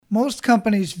Most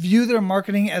companies view their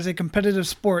marketing as a competitive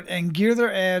sport and gear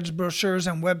their ads, brochures,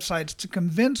 and websites to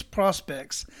convince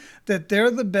prospects that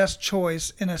they're the best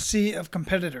choice in a sea of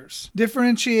competitors.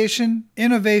 Differentiation,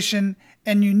 innovation,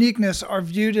 and uniqueness are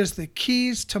viewed as the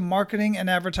keys to marketing and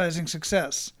advertising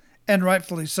success, and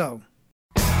rightfully so.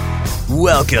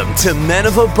 Welcome to Men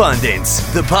of Abundance,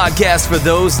 the podcast for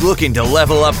those looking to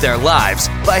level up their lives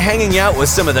by hanging out with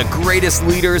some of the greatest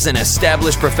leaders and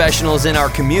established professionals in our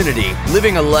community,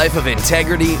 living a life of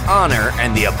integrity, honor,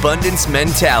 and the abundance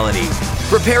mentality.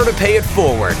 Prepare to pay it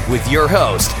forward with your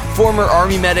host, former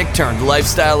Army medic turned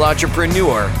lifestyle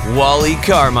entrepreneur, Wally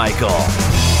Carmichael.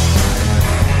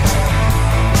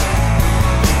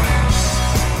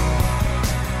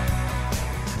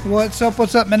 What's up,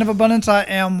 Men of Abundance? I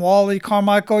am Wally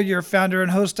Carmichael, your founder and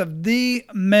host of the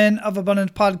Men of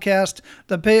Abundance podcast,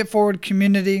 the Pay It Forward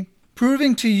community,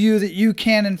 proving to you that you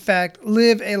can, in fact,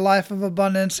 live a life of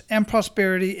abundance and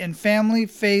prosperity in family,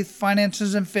 faith,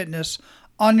 finances, and fitness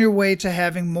on your way to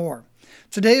having more.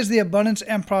 Today is the Abundance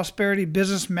and Prosperity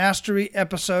Business Mastery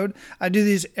episode. I do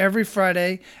these every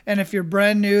Friday, and if you're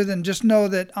brand new, then just know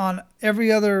that on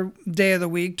every other day of the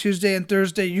week, Tuesday and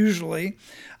Thursday usually,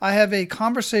 I have a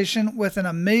conversation with an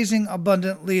amazing,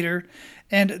 abundant leader,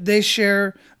 and they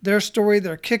share their story,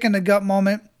 their kick in the gut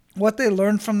moment, what they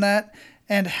learned from that,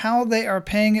 and how they are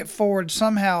paying it forward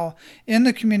somehow in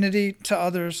the community to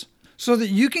others, so that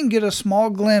you can get a small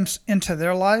glimpse into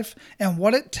their life and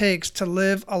what it takes to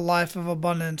live a life of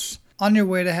abundance on your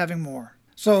way to having more.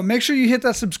 So make sure you hit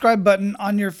that subscribe button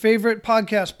on your favorite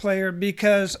podcast player,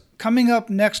 because coming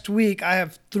up next week, I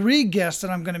have 3 guests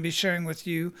that I'm going to be sharing with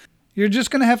you. You're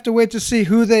just going to have to wait to see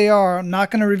who they are. I'm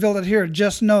not going to reveal it here.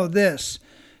 Just know this.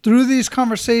 Through these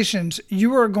conversations,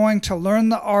 you are going to learn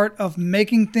the art of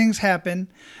making things happen.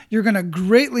 You're going to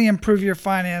greatly improve your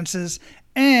finances,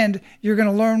 and you're going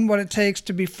to learn what it takes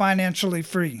to be financially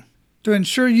free. To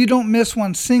ensure you don't miss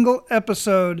one single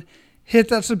episode, hit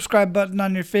that subscribe button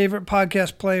on your favorite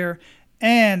podcast player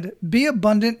and be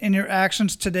abundant in your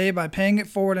actions today by paying it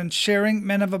forward and sharing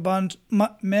Men of Abundance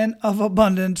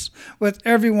with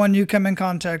everyone you come in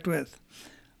contact with.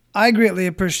 I greatly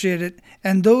appreciate it,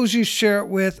 and those you share it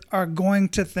with are going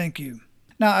to thank you.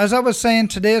 Now, as I was saying,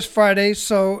 today is Friday,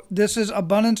 so this is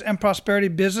Abundance and Prosperity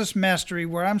Business Mastery,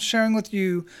 where I'm sharing with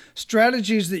you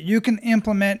strategies that you can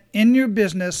implement in your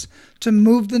business to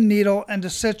move the needle and to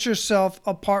set yourself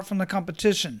apart from the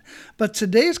competition. But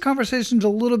today's conversation is a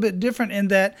little bit different in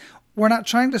that we're not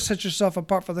trying to set yourself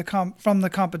apart from the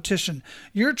competition.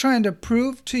 You're trying to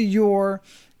prove to your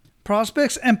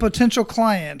prospects and potential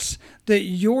clients that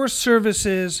your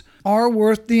services are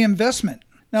worth the investment.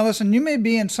 Now listen, you may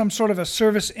be in some sort of a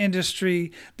service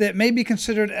industry that may be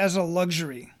considered as a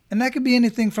luxury. And that could be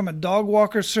anything from a dog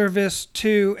walker service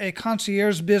to a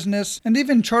concierge business, and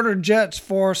even charter jets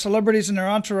for celebrities and their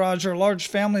entourage or large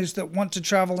families that want to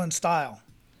travel in style.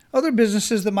 Other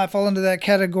businesses that might fall into that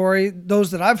category,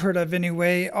 those that I've heard of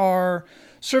anyway, are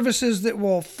services that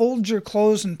will fold your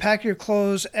clothes and pack your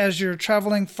clothes as you're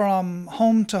traveling from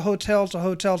home to hotel to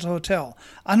hotel to hotel.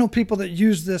 I know people that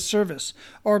use this service,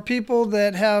 or people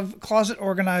that have closet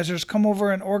organizers come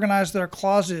over and organize their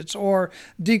closets or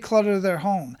declutter their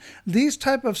home. These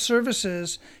type of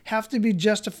services have to be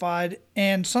justified,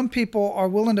 and some people are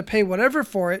willing to pay whatever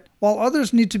for it, while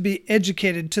others need to be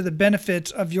educated to the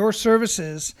benefits of your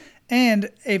services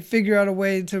and figure out a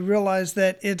way to realize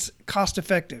that it's cost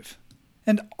effective.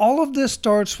 And all of this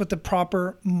starts with the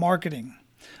proper marketing.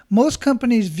 Most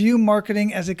companies view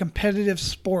marketing as a competitive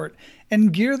sport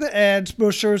and gear the ads,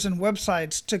 brochures, and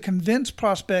websites to convince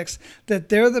prospects that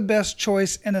they're the best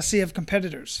choice in a sea of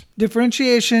competitors.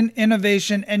 Differentiation,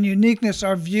 innovation, and uniqueness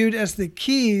are viewed as the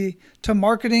key to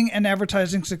marketing and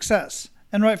advertising success,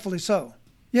 and rightfully so.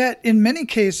 Yet, in many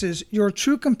cases, your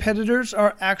true competitors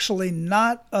are actually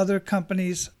not other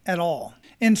companies at all.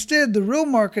 Instead, the real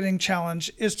marketing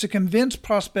challenge is to convince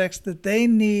prospects that they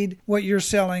need what you're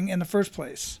selling in the first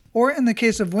place. Or in the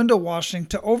case of window washing,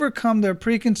 to overcome their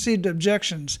preconceived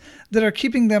objections that are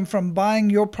keeping them from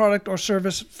buying your product or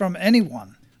service from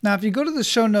anyone. Now, if you go to the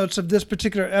show notes of this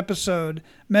particular episode,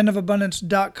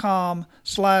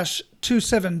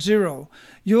 menofabundance.com/270,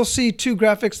 you'll see 2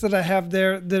 graphics that I have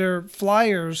there that are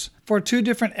flyers for 2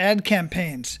 different ad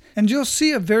campaigns. And you'll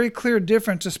see a very clear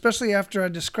difference, especially after I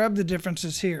describe the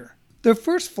differences here. The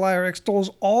first flyer extols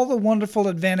all the wonderful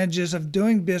advantages of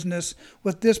doing business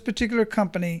with this particular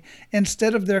company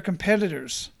instead of their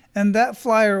competitors. And that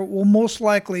flyer will most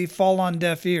likely fall on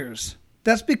deaf ears.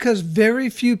 That's because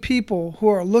very few people who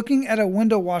are looking at a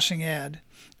window washing ad,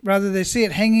 rather they see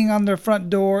it hanging on their front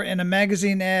door in a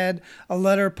magazine ad, a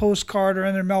letter, postcard, or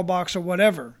in their mailbox or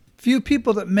whatever, Few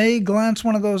people that may glance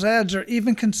one of those ads are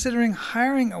even considering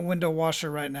hiring a window washer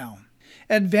right now.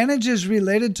 Advantages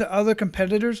related to other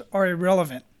competitors are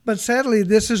irrelevant. But sadly,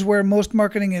 this is where most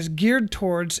marketing is geared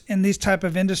towards in these type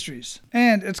of industries.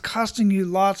 And it's costing you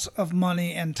lots of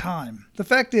money and time. The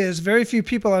fact is, very few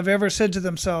people have ever said to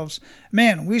themselves,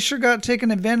 man, we sure got taken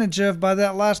advantage of by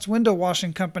that last window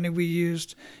washing company we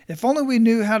used. If only we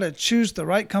knew how to choose the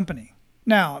right company.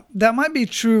 Now, that might be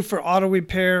true for auto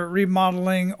repair,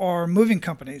 remodeling, or moving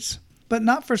companies, but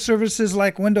not for services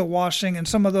like window washing and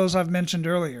some of those I've mentioned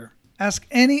earlier. Ask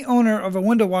any owner of a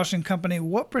window washing company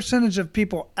what percentage of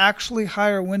people actually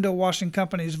hire window washing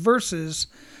companies versus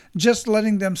just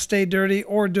letting them stay dirty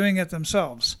or doing it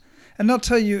themselves. And they'll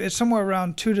tell you it's somewhere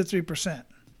around 2 to 3%.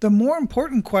 The more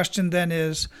important question then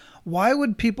is, why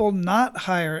would people not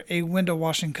hire a window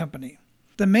washing company?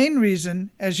 The main reason,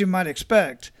 as you might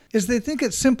expect, is they think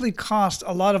it simply costs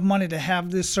a lot of money to have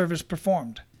this service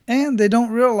performed, and they don't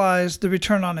realize the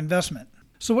return on investment.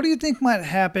 So what do you think might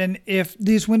happen if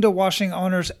these window washing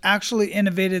owners actually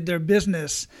innovated their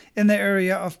business in the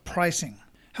area of pricing?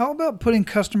 How about putting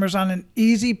customers on an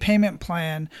easy payment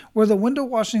plan where the window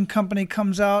washing company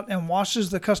comes out and washes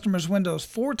the customer's windows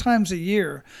 4 times a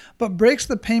year, but breaks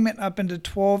the payment up into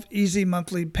 12 easy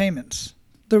monthly payments?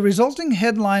 The resulting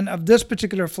headline of this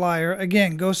particular flyer,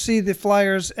 again, go see the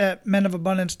flyers at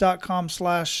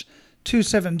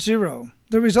menofabundance.com/270.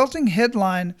 The resulting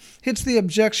headline hits the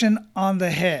objection on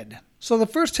the head. So the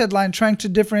first headline, trying to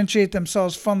differentiate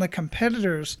themselves from the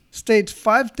competitors, states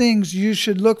 5 things you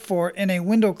should look for in a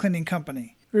window cleaning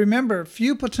company. Remember,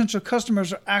 few potential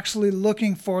customers are actually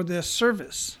looking for this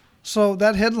service. So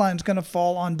that headline is going to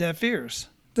fall on deaf ears.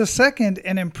 The second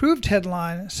and improved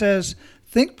headline says,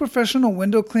 think professional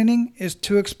window cleaning is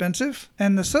too expensive?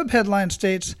 And the subheadline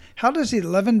states, how does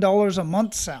 $11 a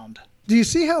month sound? Do you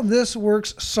see how this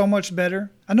works so much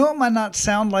better? I know it might not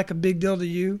sound like a big deal to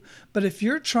you, but if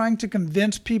you're trying to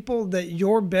convince people that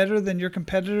you're better than your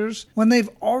competitors when they've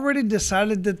already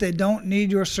decided that they don't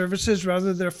need your services,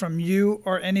 rather they're from you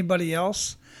or anybody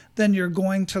else, then you're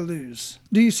going to lose.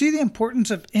 Do you see the importance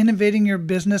of innovating your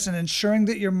business and ensuring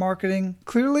that your marketing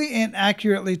clearly and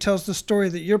accurately tells the story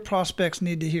that your prospects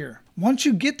need to hear? Once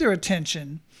you get their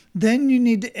attention, then you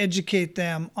need to educate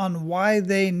them on why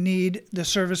they need the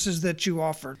services that you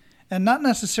offer, and not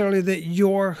necessarily that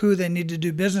you're who they need to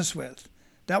do business with.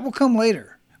 That will come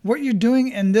later. What you're doing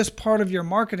in this part of your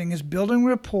marketing is building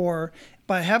rapport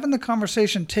by having the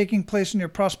conversation taking place in your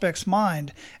prospect's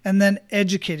mind and then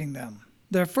educating them.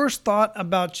 Their first thought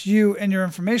about you and your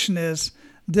information is,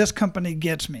 this company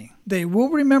gets me. They will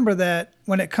remember that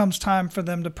when it comes time for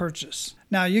them to purchase.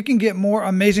 Now, you can get more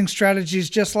amazing strategies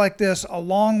just like this,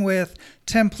 along with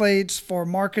templates for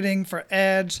marketing, for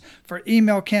ads, for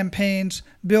email campaigns,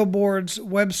 billboards,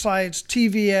 websites,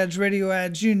 TV ads, radio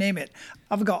ads, you name it.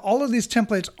 I've got all of these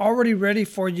templates already ready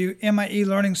for you in my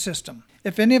e-learning system.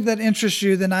 If any of that interests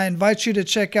you, then I invite you to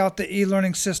check out the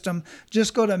e-learning system.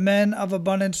 Just go to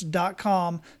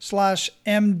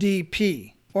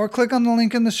menofabundance.com/MDP. Or click on the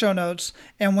link in the show notes,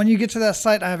 and when you get to that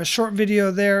site, I have a short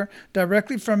video there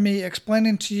directly from me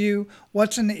explaining to you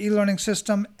what's in the e-learning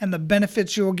system and the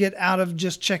benefits you will get out of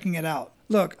just checking it out.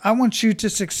 Look, I want you to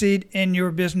succeed in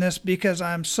your business because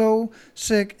I'm so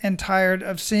sick and tired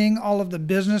of seeing all of the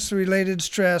business-related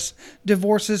stress,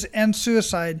 divorces, and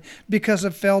suicide because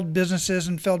of failed businesses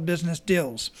and failed business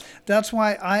deals. That's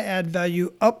why I add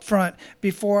value up front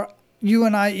before you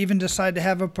and I even decide to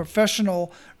have a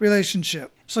professional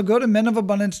relationship. So go to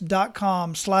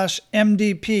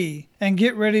menofabundance.com/MDP and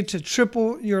get ready to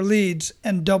triple your leads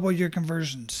and double your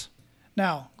conversions.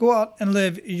 Now, go out and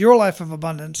live your life of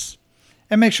abundance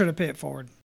and make sure to pay it forward.